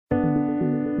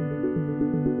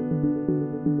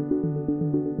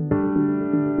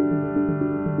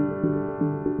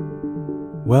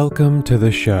Welcome to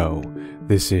the show.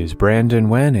 This is Brandon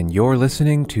Wen, and you're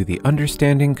listening to the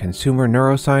Understanding Consumer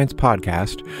Neuroscience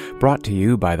podcast, brought to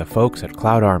you by the folks at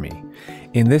Cloud Army.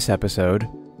 In this episode,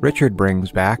 Richard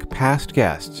brings back past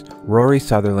guests Rory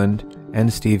Sutherland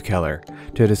and Steve Keller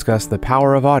to discuss the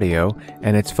power of audio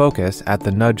and its focus at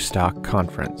the Nudgestock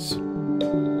conference.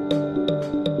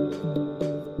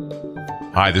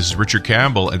 Hi, this is Richard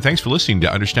Campbell, and thanks for listening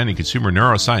to Understanding Consumer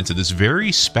Neuroscience and this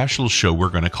very special show we're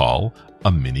going to call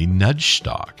a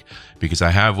mini-Nudgestock, because I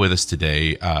have with us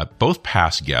today both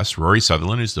past guests, Rory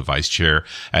Sutherland, who's the vice chair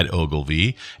at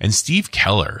Ogilvy, and Steve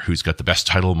Keller, who's got the best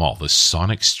title of them all, the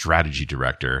Sonic Strategy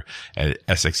Director at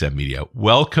SXM Media.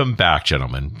 Welcome back,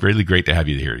 gentlemen. Really great to have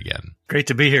you here again. Great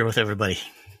to be here with everybody.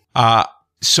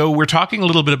 So we're talking a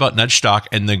little bit about Nudgestock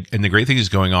and the great things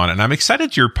going on, and I'm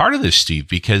excited you're part of this, Steve,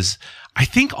 because I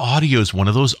think audio is one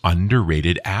of those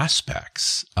underrated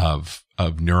aspects of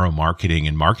neuromarketing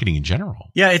and marketing in general.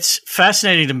 Yeah, it's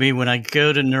fascinating to me when I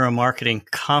go to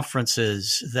neuromarketing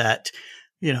conferences that,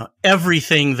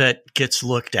 everything that gets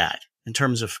looked at in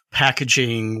terms of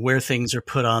packaging, where things are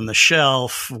put on the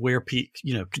shelf, where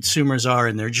consumers are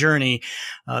in their journey,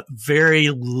 very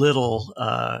little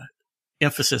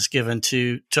emphasis given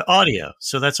to audio.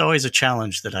 So that's always a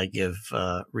challenge that I give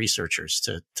researchers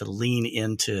to lean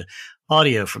into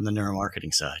audio from the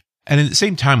neuromarketing side. And at the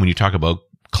same time, when you talk about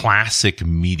classic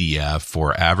media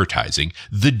for advertising,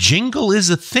 the jingle is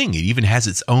a thing. It even has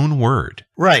its own word.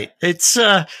 Right. It's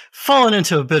fallen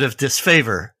into a bit of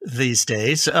disfavor these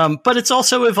days, but it's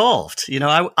also evolved.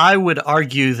 I would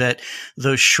argue that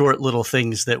those short little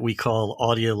things that we call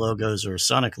audio logos or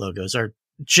sonic logos are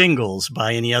jingles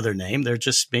by any other name. They're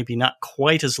just maybe not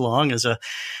quite as long as a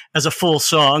full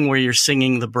song where you're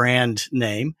singing the brand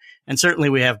name. And certainly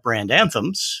we have brand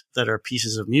anthems that are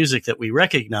pieces of music that we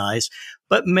recognize,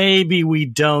 but maybe we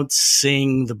don't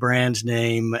sing the brand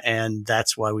name, and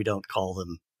that's why we don't call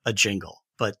them a jingle.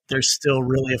 But they're still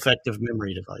really effective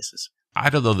memory devices.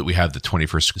 I don't know that we have the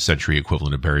 21st century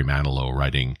equivalent of Barry Manilow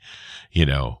writing,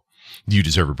 "You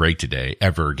deserve a break today"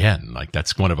 ever again. Like,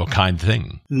 that's one of a kind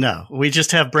thing. No, we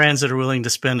just have brands that are willing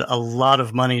to spend a lot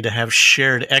of money to have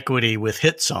shared equity with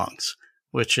hit songs,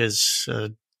 which is a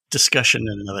discussion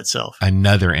in and of itself.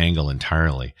 Another angle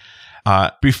entirely.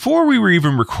 Before we were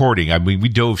even recording, we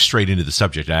dove straight into the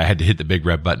subject. I had to hit the big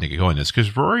red button to get going this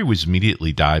because Rory was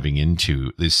immediately diving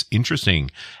into this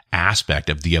interesting aspect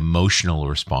of the emotional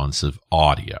response of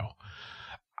audio.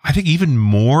 I think even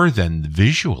more than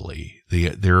visually,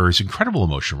 there is incredible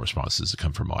emotional responses that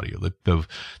come from audio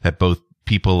that both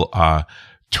people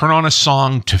turn on a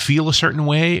song to feel a certain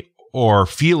way or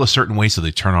feel a certain way, so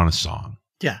they turn on a song.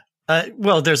 Yeah.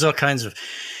 Well, there's all kinds of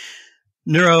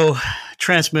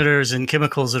neurotransmitters and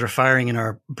chemicals that are firing in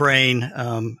our brain.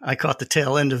 I caught the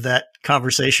tail end of that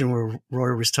conversation where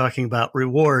Rory was talking about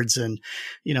rewards and,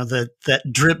 that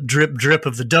drip, drip, drip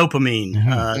of the dopamine,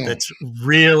 that's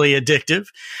really addictive.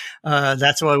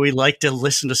 That's why we like to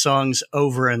listen to songs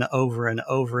over and over and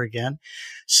over again.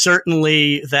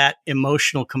 Certainly that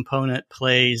emotional component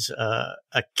plays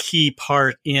a key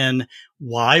part in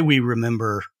why we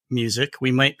remember music.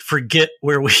 We might forget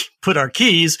where we put our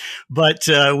keys, but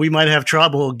we might have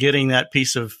trouble getting that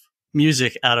piece of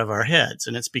music out of our heads.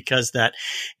 And it's because that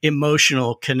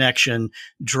emotional connection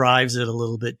drives it a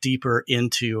little bit deeper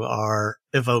into our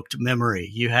evoked memory.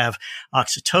 You have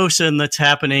oxytocin that's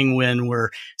happening when we're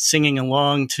singing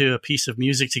along to a piece of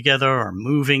music together or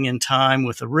moving in time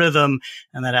with a rhythm.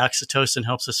 And that oxytocin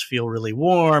helps us feel really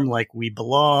warm, like we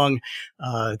belong.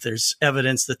 There's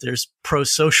evidence that there's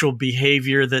pro-social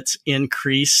behavior that's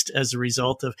increased as a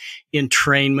result of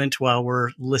entrainment while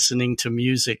we're listening to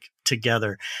music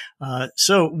together.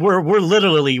 So we're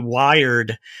literally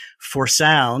wired for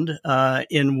sound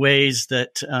in ways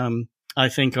that I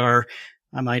think are,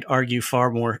 I might argue, far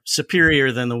more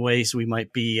superior than the ways we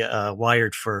might be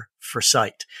wired for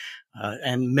sight.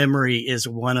 And memory is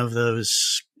one of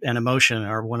those, and emotion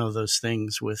are one of those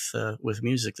things with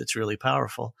music that's really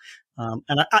powerful.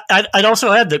 And I'd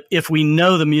also add that if we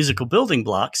know the musical building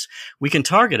blocks, we can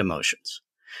target emotions.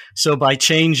 So by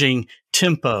changing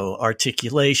tempo,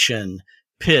 articulation,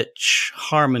 pitch,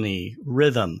 harmony,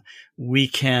 rhythm, we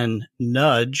can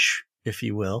nudge, if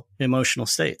you will, emotional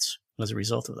states as a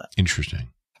result of that.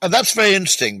 Interesting. And that's very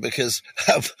interesting because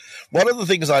one of the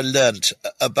things I learnt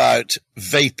about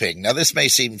vaping, now this may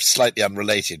seem slightly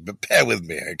unrelated, but bear with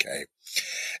me, okay,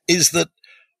 is that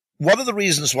one of the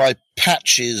reasons why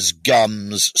patches,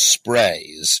 gums,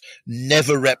 sprays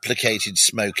never replicated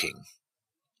smoking,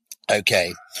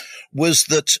 okay, was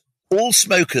that all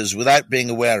smokers, without being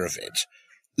aware of it,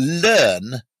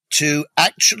 learn to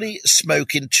actually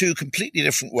smoke in two completely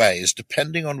different ways,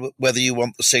 depending on whether you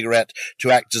want the cigarette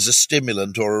to act as a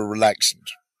stimulant or a relaxant.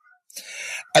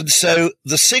 And so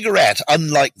the cigarette,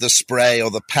 unlike the spray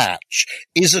or the patch,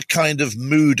 is a kind of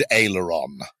mood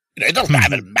aileron. It doesn't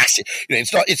have a massive,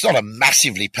 it's not a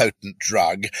massively potent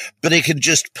drug, but it can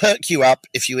just perk you up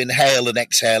if you inhale and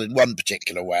exhale in one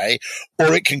particular way,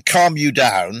 or it can calm you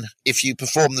down if you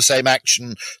perform the same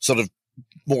action sort of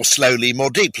more slowly, more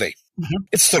deeply. Mm-hmm.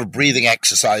 It's sort of breathing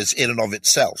exercise in and of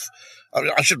itself.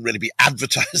 I shouldn't really be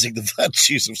advertising the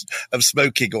virtues of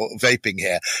smoking or vaping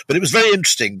here, but it was very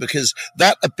interesting because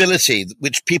that ability,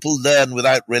 which people learn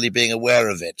without really being aware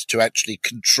of it, to actually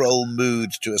control mood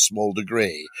to a small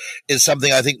degree, is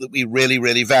something I think that we really,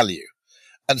 really value.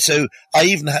 And so I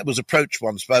even was approached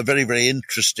once by a very, very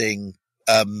interesting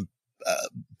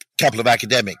couple of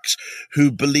academics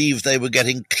who believed they were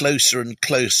getting closer and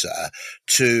closer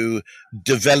to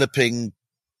developing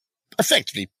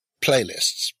effectively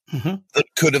playlists that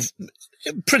could have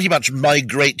pretty much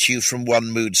migrate you from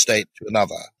one mood state to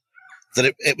another,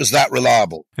 that it was that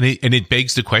reliable. And it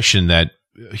begs the question that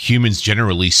humans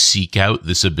generally seek out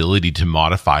this ability to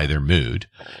modify their mood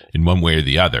in one way or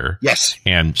the other. Yes.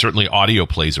 And certainly audio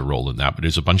plays a role in that, but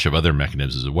there's a bunch of other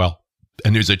mechanisms as well.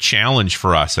 And there's a challenge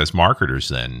for us as marketers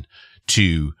then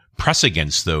to press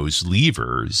against those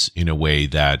levers in a way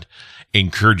that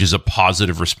encourages a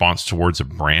positive response towards a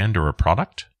brand or a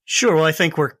product. Sure. Well, I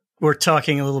think we're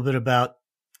talking a little bit about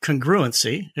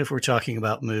congruency if we're talking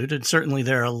about mood, and certainly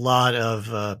there are a lot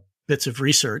of bits of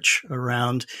research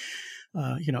around,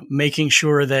 making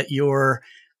sure that you're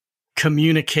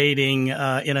communicating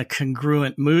in a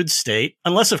congruent mood state,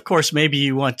 unless, of course, maybe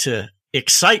you want to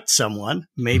excite someone,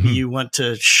 maybe you want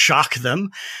to shock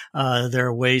them. There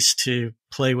are ways to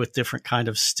play with different kind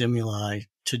of stimuli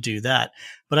to do that.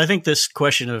 But I think this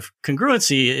question of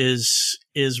congruency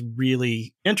is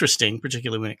really interesting,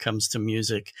 particularly when it comes to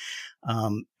music,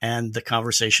 and the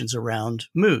conversations around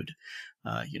mood.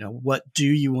 What do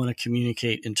you want to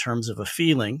communicate in terms of a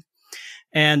feeling?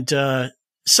 And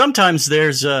sometimes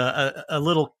there's a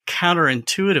little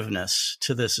counterintuitiveness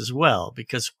to this as well,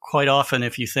 because quite often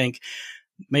if you think,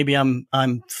 maybe I'm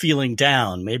feeling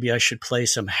down, maybe I should play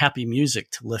some happy music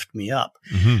to lift me up.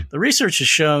 The research has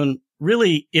shown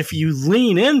really if you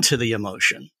lean into the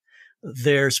emotion,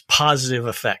 there's positive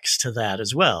effects to that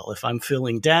as well. If I'm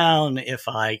feeling down, if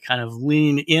I kind of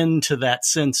lean into that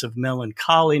sense of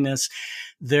melancholiness,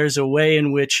 there's a way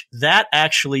in which that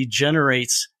actually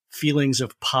generates feelings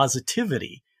of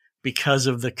positivity because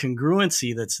of the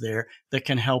congruency that's there that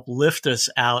can help lift us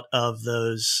out of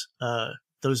those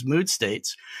mood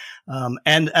states.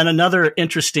 And another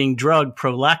interesting drug,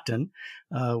 prolactin,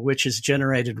 which is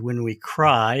generated when we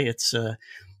cry. It's a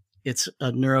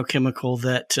neurochemical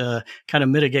that kind of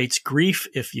mitigates grief,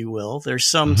 if you will. There's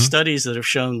some studies that have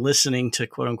shown listening to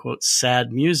quote unquote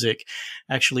sad music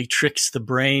actually tricks the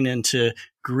brain into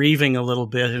grieving a little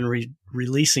bit and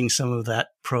releasing some of that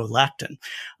prolactin.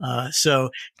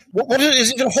 So what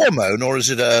is it, a hormone or is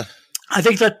it a? I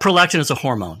think that prolactin is a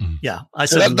hormone. Yeah, I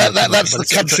said that's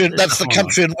the country. That's the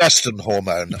country and western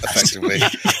hormone, effectively.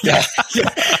 yeah,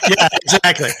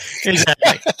 exactly.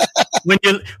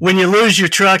 When you lose your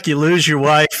truck, you lose your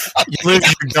wife, you lose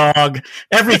your dog.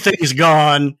 Everything's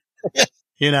gone.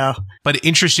 But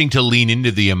interesting to lean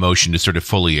into the emotion to sort of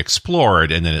fully explore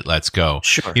it, and then it lets go.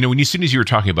 Sure. As soon as you were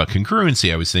talking about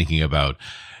congruency, I was thinking about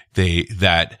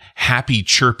that happy,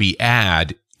 chirpy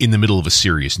ad in the middle of a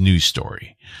serious news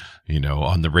story.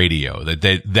 On the radio,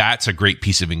 that's a great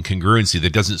piece of incongruency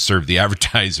that doesn't serve the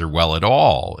advertiser well at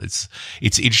all. It's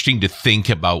interesting to think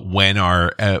about when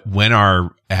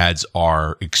our ads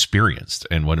are experienced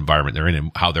and what environment they're in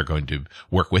and how they're going to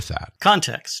work with that.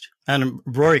 Context. And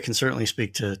Rory can certainly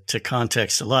speak to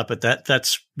context a lot, but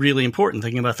that's really important,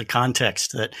 thinking about the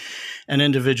context that an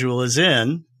individual is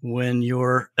in when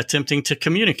you're attempting to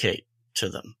communicate to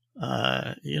them.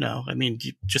 You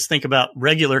just think about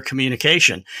regular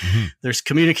communication. There's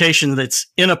communication that's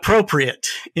inappropriate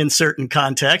in certain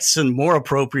contexts and more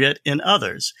appropriate in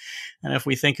others. And if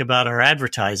we think about our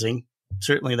advertising,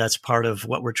 certainly that's part of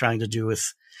what we're trying to do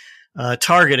with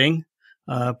targeting,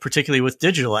 particularly with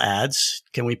digital ads.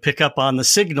 Can we pick up on the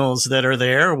signals that are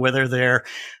there, whether they're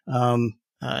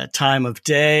time of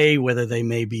day, whether they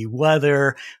may be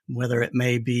weather, whether it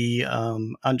may be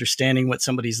understanding what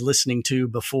somebody's listening to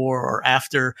before or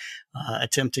after,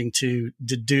 attempting to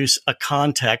deduce a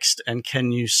context, and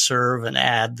can you serve an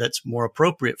ad that's more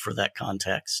appropriate for that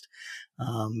context?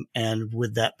 And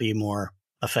would that be more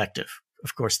effective?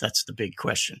 Of course, that's the big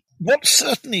question. What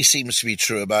certainly seems to be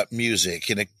true about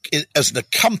music as an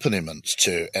accompaniment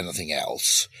to anything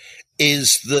else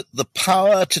is that the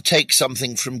power to take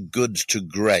something from good to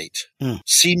great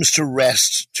seems to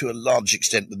rest to a large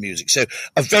extent with music. So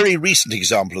a very recent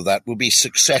example of that would be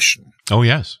Succession. Oh,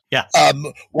 yes. Yeah.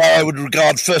 While I would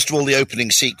regard, first of all, the opening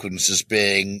sequence as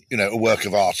being, a work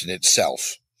of art in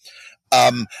itself.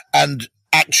 And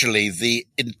actually the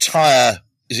entire,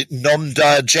 is it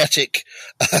non-diegetic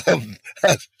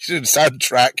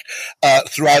soundtrack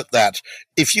throughout that?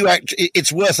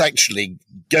 It's worth actually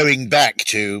going back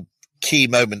to key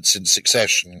moments in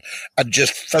Succession and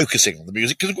just focusing on the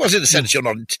music, because of course, in a sense, you're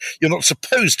not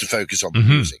supposed to focus on the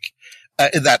music.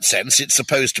 In that sense, it's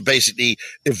supposed to basically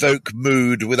evoke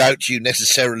mood without you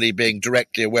necessarily being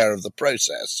directly aware of the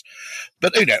process.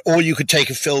 But, or you could take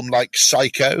a film like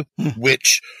Psycho,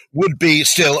 which would be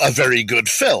still a very good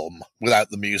film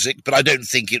without the music, but I don't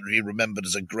think it would be remembered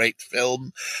as a great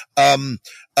film. You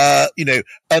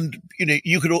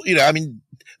could all,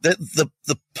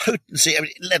 the potency.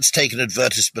 Let's take an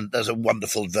advertisement. There's a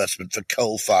wonderful advertisement for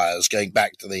coal fires going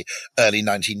back to the early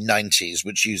 1990s,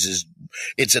 which uses,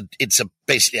 it's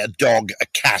basically a dog, a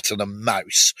cat and a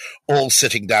mouse all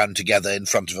sitting down together in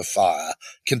front of a fire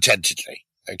contentedly.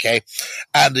 Okay.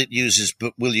 And it uses,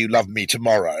 "But Will You Love Me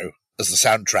Tomorrow" as the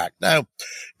soundtrack. Now,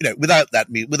 without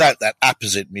that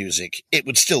apposite music, it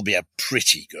would still be a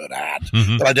pretty good ad,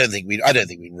 but I don't think we'd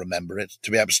remember it,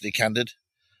 to be absolutely candid.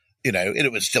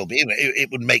 It would still be, it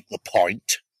would make the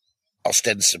point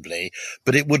ostensibly,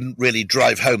 but it wouldn't really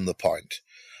drive home the point.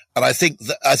 And I think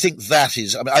that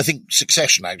is, I think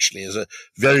Succession actually is a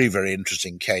very, very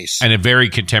interesting case. And a very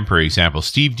contemporary example.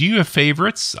 Steve, do you have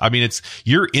favorites?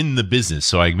 You're in the business,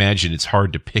 so I imagine it's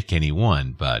hard to pick any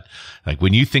one, but like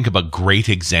when you think about great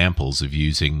examples of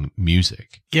using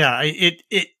music. Yeah,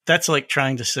 that's like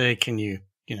trying to say, can you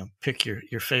pick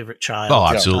your favorite child? Oh,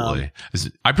 absolutely.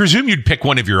 I presume you'd pick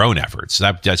one of your own efforts.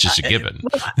 That's just a given.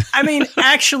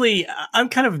 Actually, I'm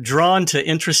kind of drawn to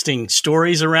interesting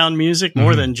stories around music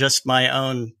more than just my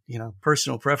own,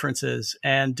 personal preferences.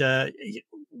 And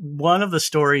one of the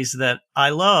stories that I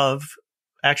love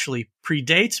actually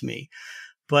predates me.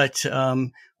 But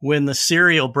when the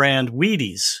cereal brand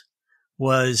Wheaties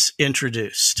was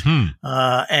introduced,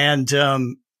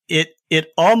 it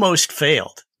almost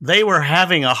failed. They were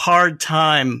having a hard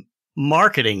time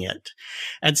marketing it.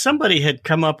 And somebody had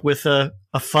come up with a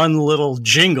fun little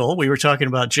jingle. We were talking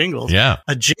about jingles. Yeah.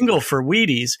 A jingle for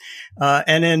Wheaties.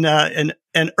 And in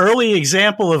an early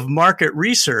example of market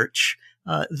research,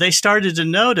 they started to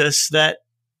notice that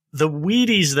the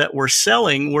Wheaties that were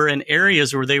selling were in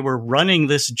areas where they were running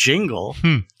this jingle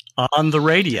on the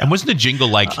radio. And wasn't the jingle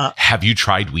like, "Have you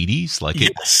tried Wheaties?" Like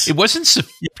yes. it wasn't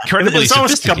incredibly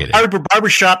sophisticated. It was a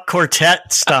barbershop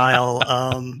quartet style,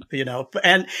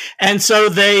 and so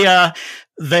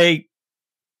they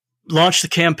launched the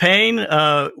campaign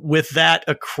with that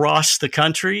across the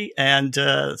country, and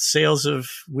sales of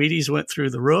Wheaties went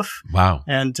through the roof. Wow.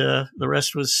 And the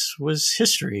rest was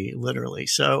history, literally.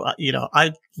 So,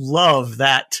 I love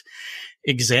that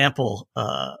example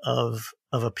of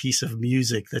a piece of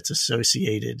music that's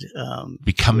associated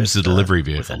becomes the delivery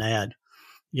vehicle with an ad.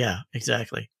 Yeah,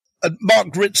 exactly.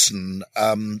 Mark Ritson,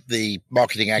 the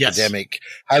marketing academic,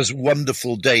 has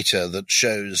wonderful data that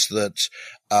shows that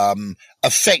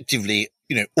effectively,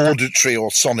 auditory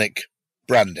or sonic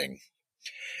branding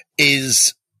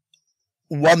is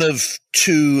one of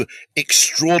two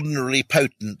extraordinarily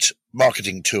potent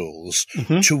marketing tools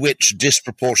to which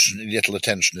disproportionately little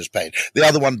attention is paid. The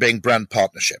other one being brand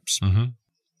partnerships.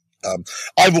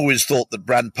 I've always thought that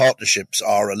brand partnerships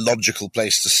are a logical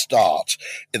place to start,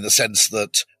 in the sense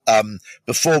that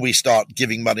before we start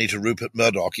giving money to Rupert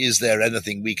Murdoch, is there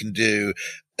anything we can do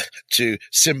to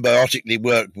symbiotically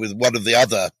work with one of the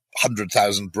other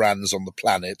 100,000 brands on the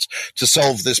planet to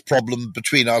solve this problem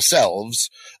between ourselves,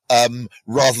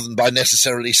 rather than by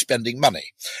necessarily spending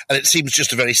money? And it seems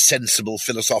just a very sensible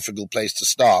philosophical place to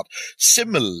start.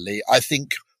 Similarly, I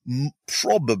think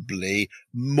probably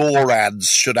more ads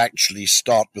should actually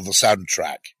start with a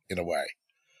soundtrack in a way.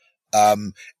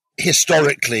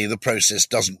 Historically, the process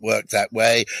doesn't work that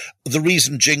way. The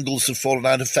reason jingles have fallen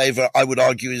out of favor, I would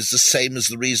argue, is the same as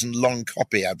the reason long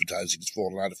copy advertising has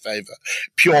fallen out of favor.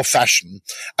 Pure fashion,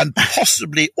 and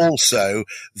possibly also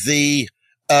the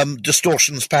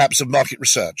distortions, perhaps, of market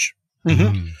research.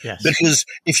 Yes. Because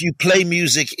if you play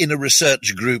music in a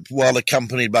research group while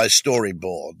accompanied by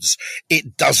storyboards,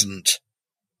 it doesn't,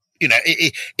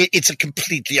 it's a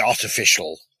completely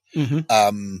artificial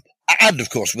And of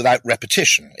course, without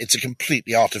repetition, it's a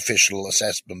completely artificial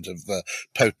assessment of the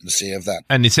potency of that.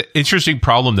 And it's an interesting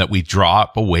problem that we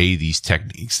drop away these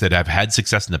techniques that have had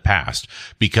success in the past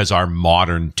because our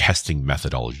modern testing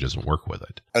methodology doesn't work with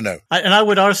it. Oh, no. And I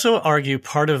would also argue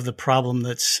part of the problem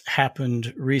that's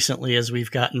happened recently as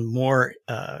we've gotten more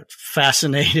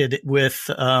fascinated with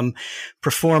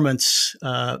performance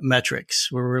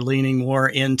metrics, where we're leaning more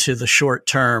into the short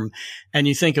term. And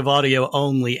you think of audio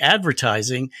only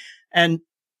advertising, and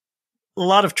a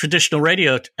lot of traditional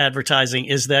radio advertising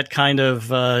is that kind of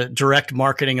direct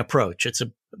marketing approach. It's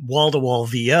a wall-to-wall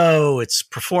VO, it's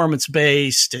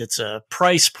performance-based, it's a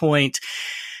price point.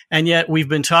 And yet we've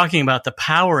been talking about the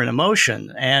power and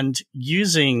emotion and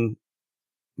using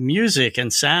music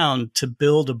and sound to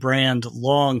build a brand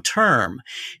long-term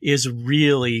is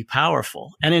really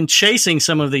powerful. And in chasing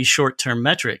some of these short-term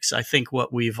metrics, I think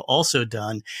what we've also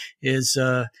done is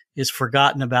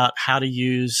forgotten about how to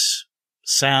use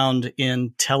sound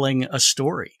in telling a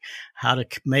story, how to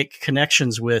make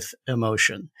connections with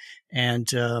emotion. And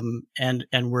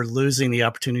we're losing the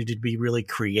opportunity to be really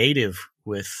creative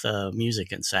with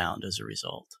music and sound as a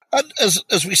result. And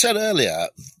as we said earlier,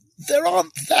 there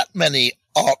aren't that many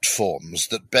art forms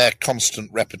that bear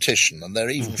constant repetition, and there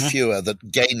are even fewer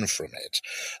that gain from it.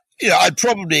 You know, I'd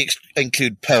probably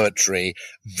include poetry,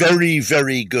 very,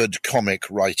 very good comic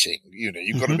writing. You know,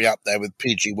 you've got to be up there with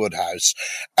P.G. Wodehouse,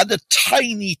 and a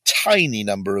tiny, tiny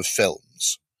number of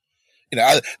films. You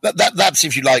know, that's,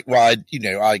 if you like, why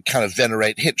I kind of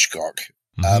venerate Hitchcock,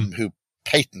 who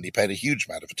patently paid a huge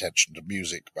amount of attention to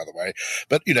music, by the way.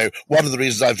 But, you know, one of the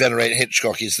reasons I venerate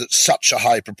Hitchcock is that such a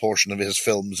high proportion of his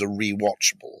films are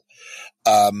rewatchable.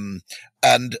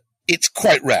 And it's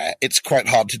quite rare. It's quite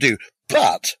hard to do.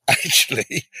 But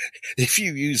actually, if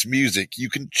you use music, you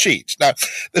can cheat. Now,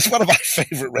 there's one of my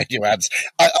favorite radio ads.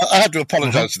 I have to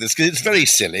apologize for this because it's very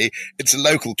silly. It's a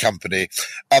local company.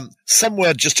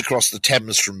 Somewhere just across the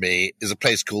Thames from me is a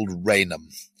place called Raynham.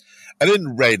 And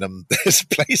in Raynham, there's a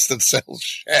place that sells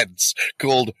sheds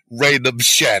called Raynham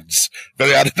Sheds,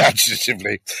 very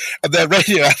unimaginatively. And their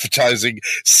radio advertising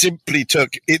simply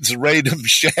took "It's Raynham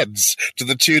Sheds" to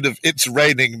the tune of "It's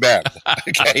Raining Men."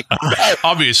 Okay.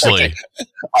 Obviously. Okay.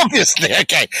 Obviously,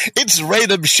 okay. "It's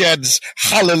Raynham Sheds,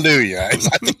 hallelujah." It's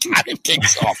like the kind of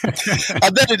kicks off.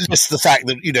 And then it lists the fact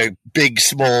that, you know, big,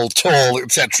 small, tall,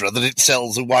 etc., that it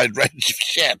sells a wide range of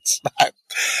sheds. Now,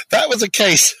 that was a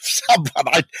case of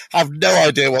someone, I have no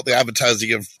idea what the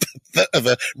advertising of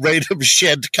a Raynham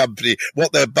Shed company,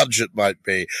 what their budget might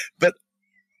be. But,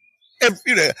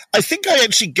 you know, I think I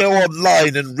actually go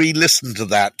online and re-listen to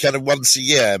that kind of once a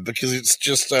year because it's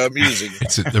just so amusing.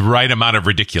 It's the right amount of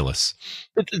ridiculous.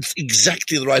 It's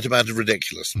exactly the right amount of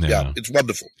ridiculous. Yeah, it's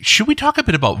wonderful. Should we talk a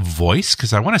bit about voice?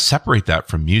 Because I want to separate that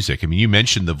from music. I mean, you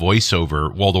mentioned the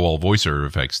voiceover, wall-to-wall voiceover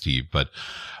effect, Steve, but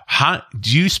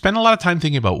do you spend a lot of time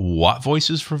thinking about what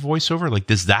voices for voiceover? Like,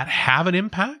 does that have an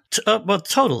impact? Well,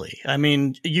 totally. I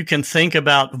mean, you can think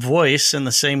about voice in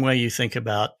the same way you think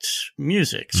about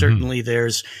music. Certainly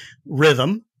there's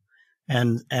rhythm,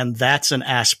 and that's an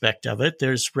aspect of it.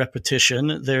 There's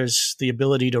repetition. There's the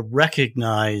ability to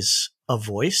recognize a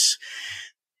voice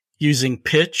using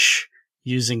pitch,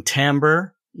 using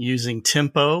timbre, using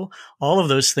tempo. All of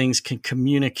those things can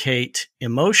communicate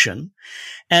emotion.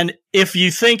 And if you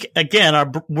think, again, our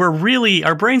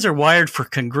brains are wired for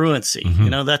congruency. You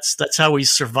know, that's how we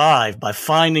survive, by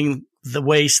finding the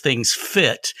ways things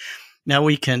fit. Now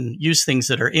we can use things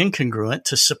that are incongruent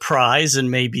to surprise and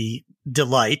maybe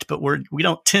delight, but we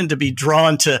don't tend to be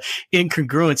drawn to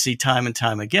incongruency time and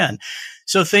time again.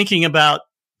 So thinking about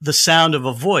the sound of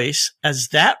a voice as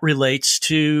that relates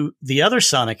to the other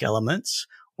sonic elements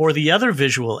or the other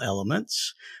visual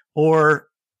elements or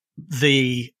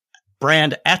the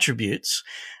brand attributes,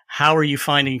 how are you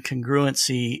finding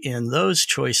congruency in those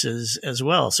choices as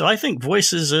well? So I think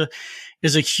voice is a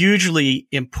hugely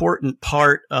important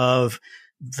part of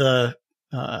the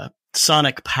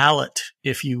sonic palette,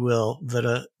 if you will, that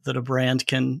a brand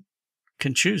can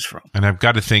choose from. And I've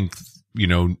got to think, you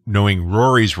know, knowing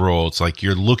Rory's role, it's like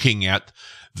you're looking at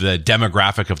the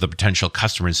demographic of the potential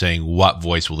customer and saying, what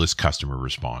voice will this customer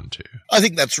respond to? I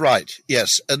think that's right.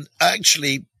 Yes. And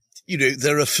actually, you know,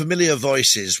 there are familiar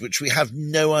voices which we have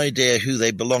no idea who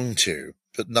they belong to,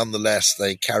 but nonetheless,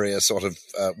 they carry a sort of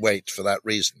weight for that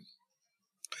reason.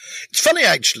 It's funny,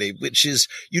 actually, which is,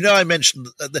 you know, I mentioned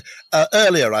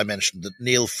earlier, I mentioned that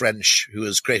Neil French, who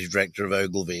was creative director of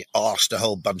Ogilvy, asked a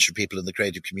whole bunch of people in the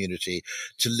creative community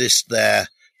to list their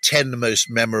 10 most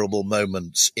memorable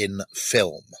moments in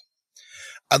film.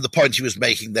 And the point he was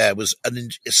making there was an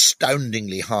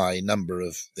astoundingly high number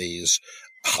of these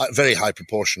very high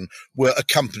proportion, were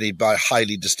accompanied by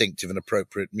highly distinctive and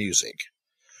appropriate music.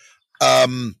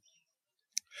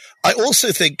 I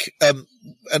also think, and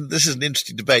this is an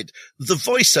interesting debate, the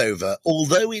voiceover,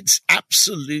 although it's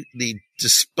absolutely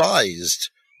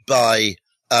despised by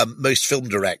most film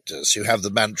directors who have the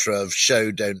mantra of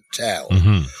show, don't tell,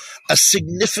 a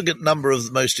significant number of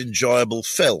the most enjoyable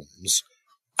films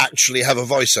actually have a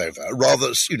voiceover.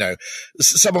 Rather,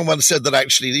 someone once said that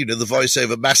actually, the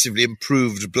voiceover massively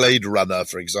improved Blade Runner,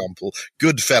 for example,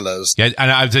 Goodfellas. Yeah,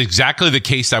 and that's exactly the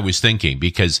case I was thinking,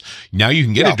 because now you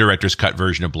can get a director's cut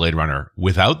version of Blade Runner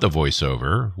without the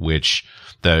voiceover, which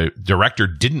the director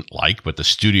didn't like, but the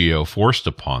studio forced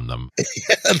upon them.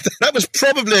 Yeah, that was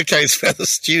probably a case where the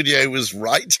studio was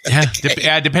right. Yeah,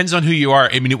 it depends on who you are.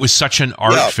 I mean, it was such an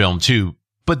art film too.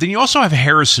 But then you also have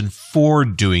Harrison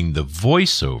Ford doing the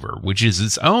voiceover, which is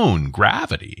its own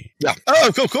gravity. Yeah. Oh,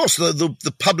 of course,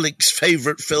 the public's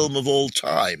favorite film of all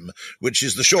time, which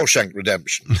is The Shawshank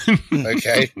Redemption.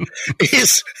 Okay.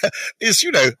 is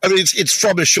it's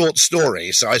from a short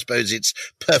story, so I suppose it's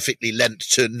perfectly lent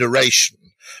to narration.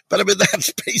 But I mean,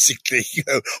 that's basically,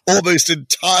 almost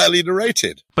entirely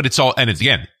narrated. But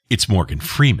it's Morgan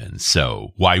Freeman,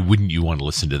 so why wouldn't you want to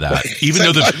listen to that? Even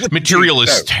though the material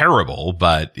is terrible,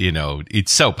 but,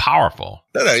 it's so powerful.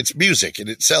 No, it's music in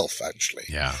itself, actually.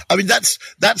 Yeah. I mean, that's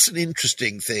an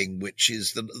interesting thing, which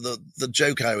is the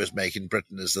joke I always make in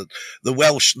Britain is that the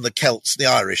Welsh and the Celts and the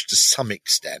Irish, to some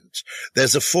extent,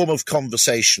 there's a form of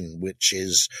conversation which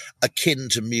is akin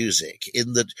to music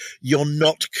in that you're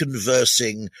not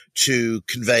conversing to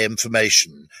convey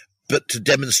information, but to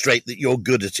demonstrate that you're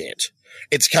good at it.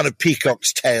 It's kind of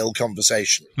peacock's tail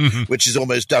conversation, which is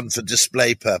almost done for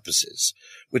display purposes,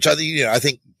 which I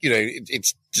think,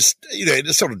 it's just, in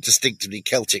a sort of distinctively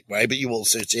Celtic way, but you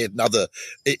also see it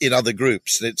in other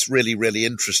groups. And it's really, really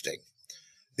interesting.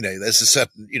 There's a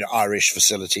certain, Irish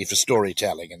facility for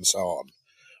storytelling and so on,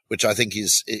 which I think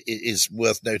is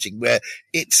worth noting, where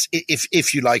it's,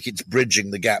 if you like, it's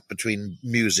bridging the gap between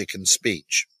music and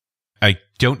speech. I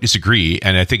don't disagree.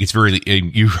 And I think it's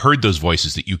you heard those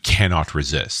voices that you cannot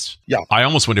resist. Yeah. I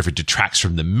almost wonder if it detracts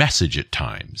from the message at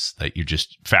times, that you're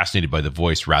just fascinated by the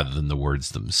voice rather than the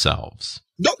words themselves.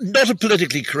 Not a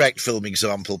politically correct film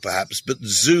example, perhaps, but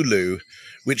Zulu,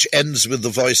 which ends with the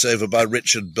voiceover by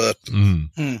Richard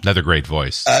Burton. Another great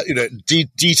voice.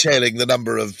 Detailing the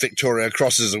number of Victoria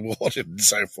Crosses awarded and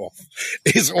so forth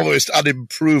is almost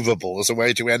unimprovable as a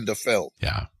way to end a film.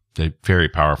 Yeah. They're very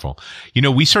powerful.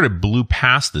 We sort of blew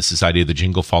past this idea of the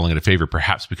jingle falling out of favor,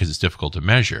 perhaps because it's difficult to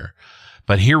measure.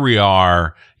 But here we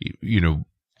are,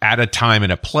 at a time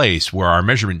and a place where our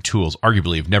measurement tools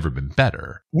arguably have never been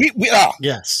better. We are.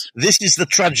 Yes. This is the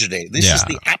tragedy. This is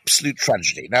the absolute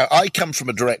tragedy. Now, I come from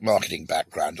a direct marketing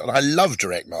background, and I love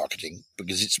direct marketing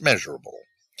because it's measurable.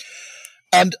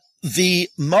 And the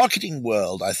marketing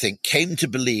world, I think, came to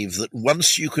believe that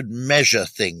once you could measure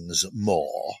things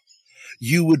more,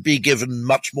 you would be given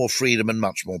much more freedom and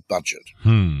much more budget.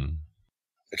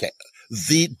 Okay.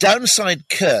 The downside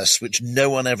curse, which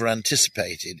no one ever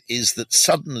anticipated, is that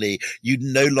suddenly you'd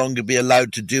no longer be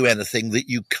allowed to do anything that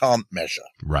you can't measure.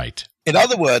 Right. In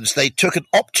other words, they took an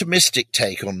optimistic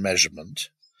take on measurement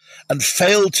and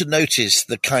failed to notice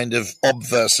the kind of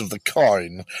obverse of the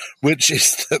coin, which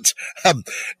is that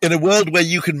in a world where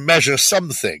you can measure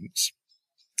some things,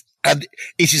 and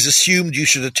it is assumed you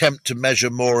should attempt to measure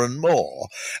more and more,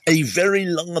 a very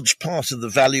large part of the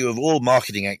value of all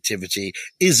marketing activity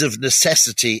is of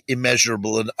necessity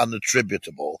immeasurable and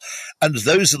unattributable. And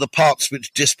those are the parts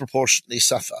which disproportionately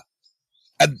suffer.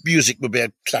 And music would be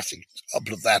a classic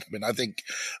example of that. I mean, I think,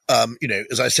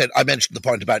 as I said, I mentioned the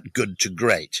point about good to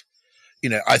great.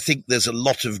 I think there's a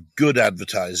lot of good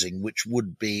advertising which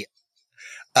would be,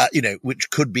 which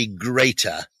could be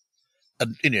greater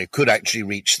and, could actually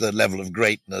reach the level of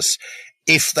greatness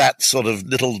if that sort of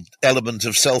little element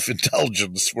of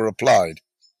self-indulgence were applied.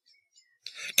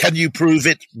 Can you prove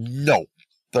it? No.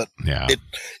 But,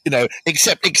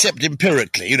 except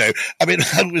empirically, I mean,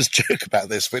 I always joke about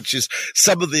this, which is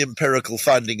some of the empirical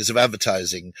findings of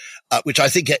advertising, which I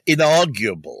think are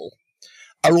inarguable,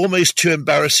 are almost too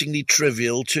embarrassingly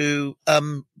trivial to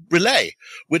relay,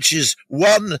 which is,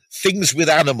 one, things with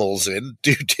animals in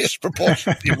do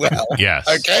disproportionately well. Yes.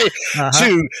 Okay.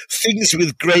 Two, things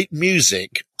with great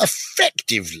music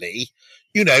effectively,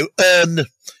 earn,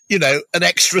 an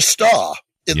extra star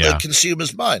in the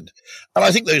consumer's mind. And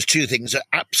I think those two things are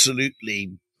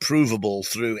absolutely provable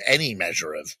through any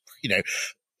measure of,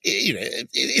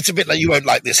 it's a bit like, you won't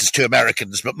like this as two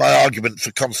Americans, but my argument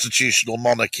for constitutional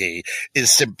monarchy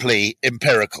is simply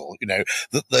empirical,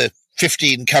 that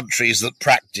 15 countries that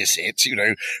practice it,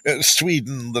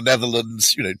 Sweden, the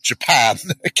Netherlands, Japan,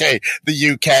 okay,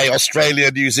 the UK, Australia,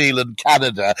 New Zealand,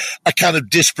 Canada are kind of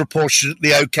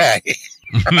disproportionately okay.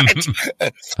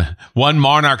 Right? One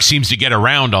monarch seems to get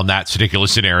around on that particular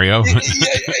scenario.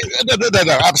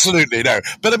 No, absolutely no.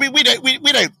 But I mean, we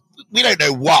don't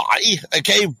know why,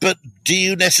 okay? But do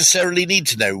you necessarily need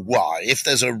to know why if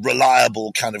there's a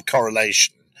reliable kind of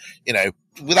correlation,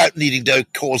 without needing no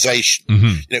causation?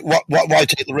 Why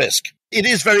take the risk? It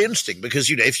is very interesting because,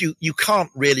 if you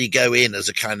can't really go in as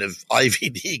a kind of Ivy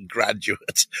League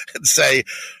graduate and say,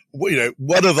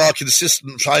 one of our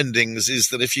consistent findings is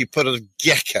that if you put a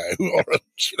gecko or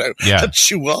a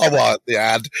chihuahua at the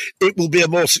ad, it will be a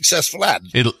more successful ad.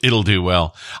 It'll do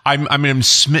well. I'm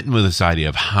smitten with this idea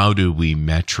of how do we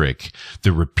metric the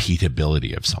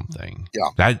repeatability of something?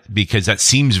 Yeah. Because that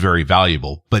seems very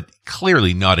valuable, but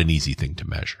clearly not an easy thing to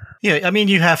measure. Yeah. I mean,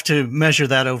 you have to measure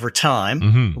that over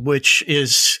time, which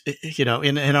is, in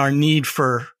our need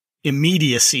for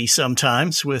immediacy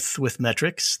sometimes with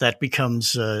metrics, that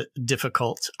becomes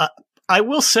difficult. I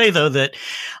will say, though, that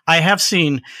I have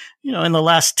seen, in the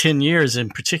last 10 years in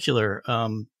particular,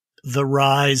 the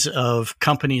rise of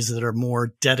companies that are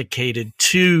more dedicated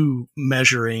to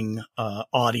measuring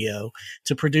audio,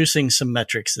 to producing some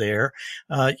metrics there.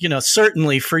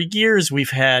 Certainly for years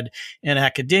we've had in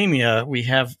academia, we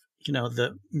have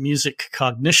the music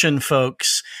cognition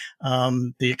folks,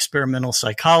 the experimental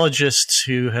psychologists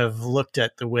who have looked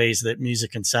at the ways that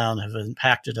music and sound have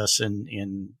impacted us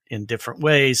in different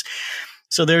ways.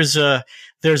 So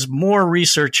there's more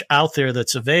research out there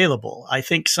that's available. I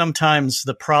think sometimes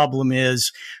the problem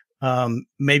is,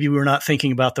 maybe we're not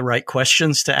thinking about the right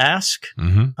questions to ask.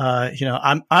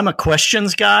 I'm a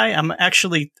questions guy.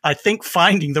 I think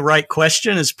finding the right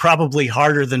question is probably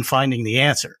harder than finding the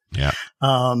answer. Yeah.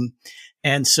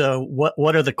 And so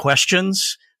what are the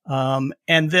questions?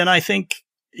 And then I think,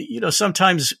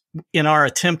 sometimes in our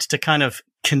attempt to kind of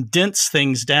condense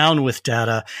things down with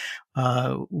data,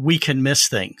 we can miss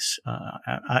things.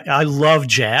 I love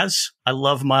jazz. I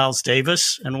love Miles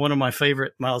Davis. And one of my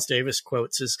favorite Miles Davis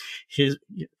quotes is his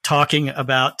talking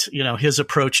about, his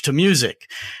approach to music.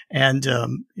 And,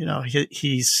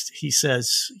 he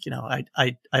says,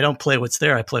 I don't play what's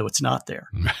there. I play what's not there.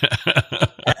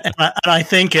 and I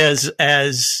think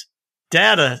as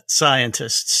data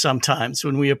scientists, sometimes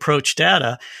when we approach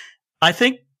data, I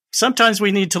think sometimes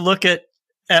we need to look at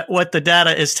what the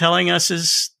data is telling us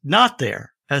is not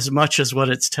there as much as what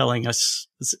it's telling us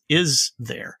is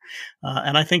there.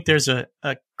 And I think there's a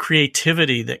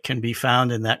creativity that can be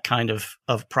found in that kind of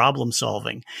problem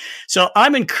solving. So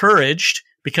I'm encouraged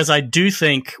because I do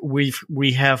think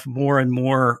we have more and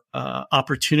more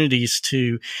opportunities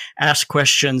to ask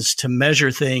questions, to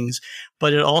measure things,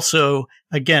 but it also,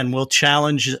 again, will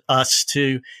challenge us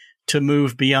to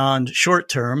move beyond short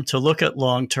term, to look at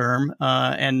long term,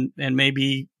 and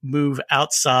maybe move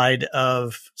outside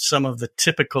of some of the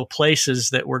typical places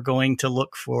that we're going to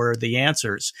look for the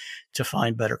answers to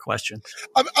find better questions.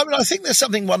 I think there's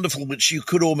something wonderful which you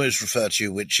could almost refer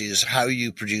to, which is how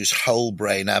you produce whole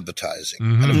brain advertising.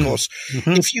 And of course,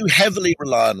 if you heavily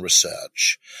rely on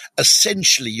research,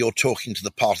 essentially you're talking to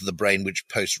the part of the brain which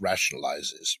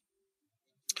post-rationalizes.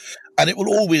 And it will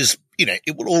always,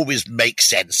 it will always make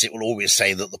sense. It will always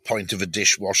say that the point of a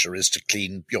dishwasher is to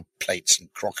clean your plates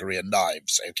and crockery and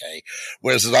knives, okay?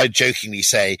 Whereas, as I jokingly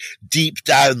say, deep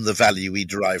down the value we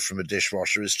derive from a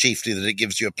dishwasher is chiefly that it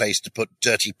gives you a place to put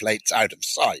dirty plates out of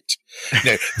sight.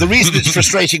 The reason it's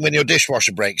frustrating when your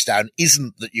dishwasher breaks down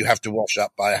isn't that you have to wash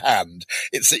up by hand.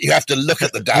 It's that you have to look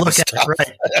at the damn stuff,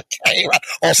 okay,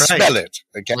 or smell it,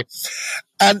 okay?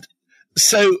 And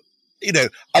so,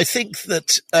 I think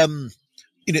that,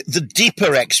 the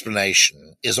deeper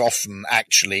explanation is often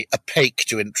actually opaque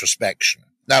to introspection.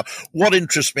 Now, what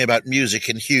interests me about music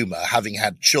and humor, having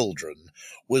had children,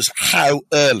 was how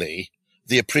early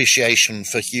the appreciation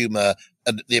for humor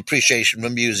and the appreciation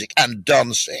for music and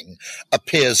dancing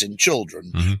appears in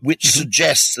children, which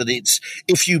suggests that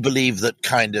if you believe that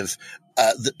kind of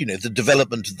the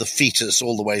development of the fetus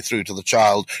all the way through to the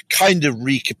child kind of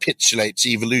recapitulates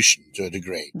evolution to a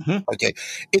degree. Okay.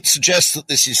 It suggests that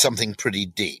this is something pretty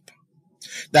deep.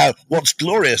 Now, what's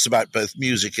glorious about both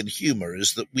music and humor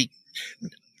is that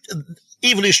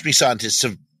evolutionary scientists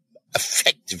have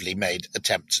effectively made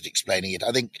attempts at explaining it.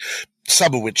 I think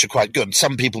some of which are quite good.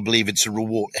 Some people believe it's a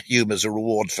reward, humor's a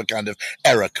reward for kind of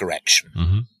error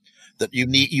correction. That you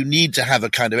need to have a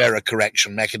kind of error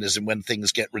correction mechanism when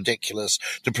things get ridiculous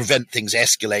to prevent things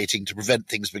escalating, to prevent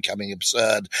things becoming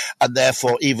absurd. And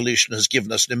therefore evolution has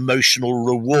given us an emotional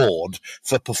reward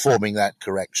for performing that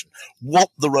correction. What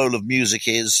the role of music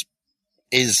is,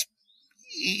 is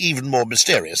even more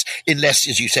mysterious, unless,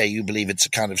 as you say, you believe it's a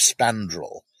kind of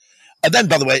spandrel. And then,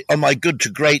 by the way, on my good to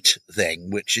great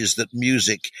thing, which is that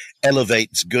music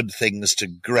elevates good things to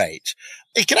great,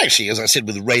 it can actually, as I said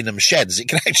with Raynham Sheds, it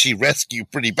can actually rescue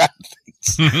pretty bad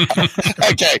things.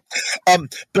 Okay.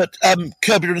 But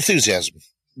Curb Your Enthusiasm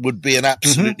would be an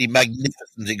absolutely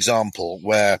magnificent example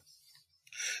where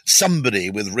somebody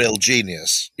with real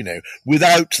genius,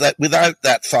 without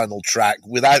that final track,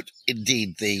 without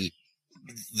indeed the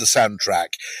soundtrack,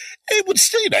 it would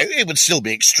still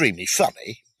be extremely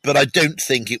funny. But I don't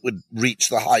think it would reach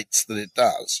the heights that it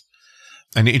does.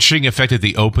 An interesting effect that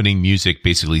the opening music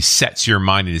basically sets your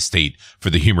mind in a state for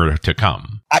the humor to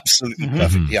come. Absolutely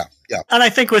perfect. Yeah. And I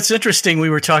think what's interesting, we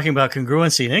were talking about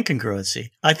congruency and incongruency.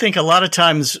 I think a lot of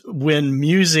times when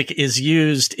music is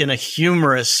used in a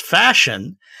humorous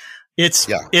fashion,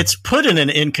 it's put in an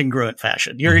incongruent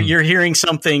fashion. You're hearing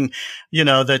something,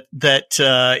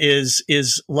 that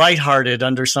is lighthearted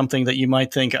under something that you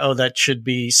might think, oh, that should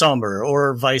be somber,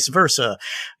 or vice versa,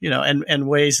 and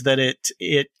ways that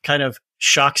it kind of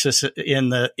shocks us in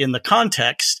the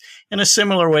context in a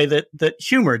similar way that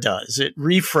humor does. It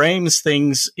reframes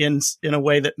things in a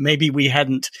way that maybe we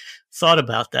hadn't thought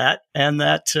about that, and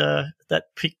that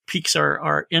piques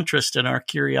our interest and our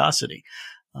curiosity.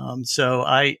 So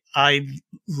I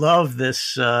love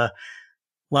this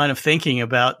line of thinking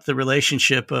about the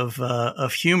relationship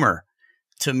of humor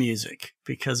to music,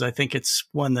 because I think it's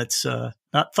one that's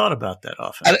not thought about that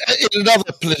often. And in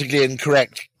another politically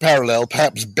incorrect parallel,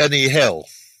 perhaps Benny Hill.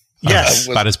 Yes,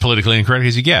 about as politically incorrect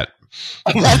as you get.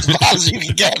 As bad as you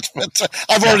can get, but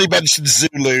I've already mentioned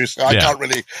Zulu, so I can't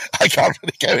really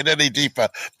go in any deeper.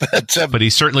 But he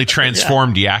certainly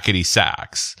transformed yakety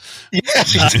sax.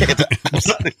 Yes, he did.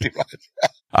 Absolutely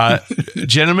right.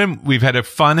 Gentlemen, we've had a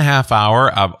fun half hour.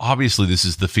 Obviously, this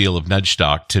is the feel of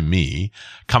Nudgestock to me.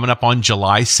 Coming up on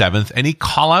July 7th, any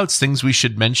call-outs, things we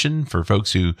should mention for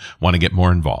folks who want to get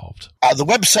more involved? The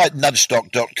website,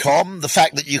 nudgestock.com, the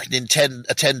fact that you can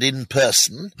attend in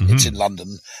person, it's in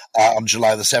London on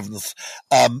July the 7th,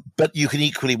 but you can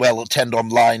equally well attend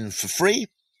online for free.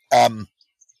 And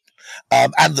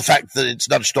the fact that it's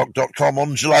nudgestock.com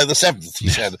on July the 7th, he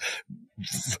said,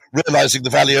 realizing the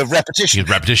value of repetition.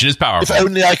 Repetition is powerful. If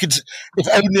only I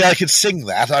could sing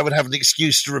that, I would have an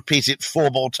excuse to repeat it 4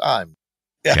 more times.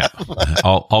 Yeah.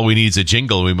 All we need is a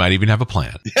jingle. We might even have a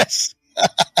plan. Yes.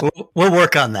 We'll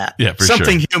work on that. Yeah, for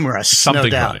something sure. Humorous, something no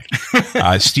doubt.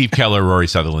 funny. Steve Keller, Rory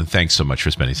Sutherland, thanks so much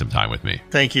for spending some time with me.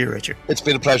 Thank you, Richard. It's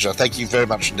been a pleasure. Thank you very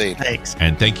much indeed. Thanks.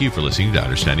 And thank you for listening to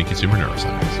Understanding Consumer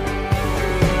Neuroscience.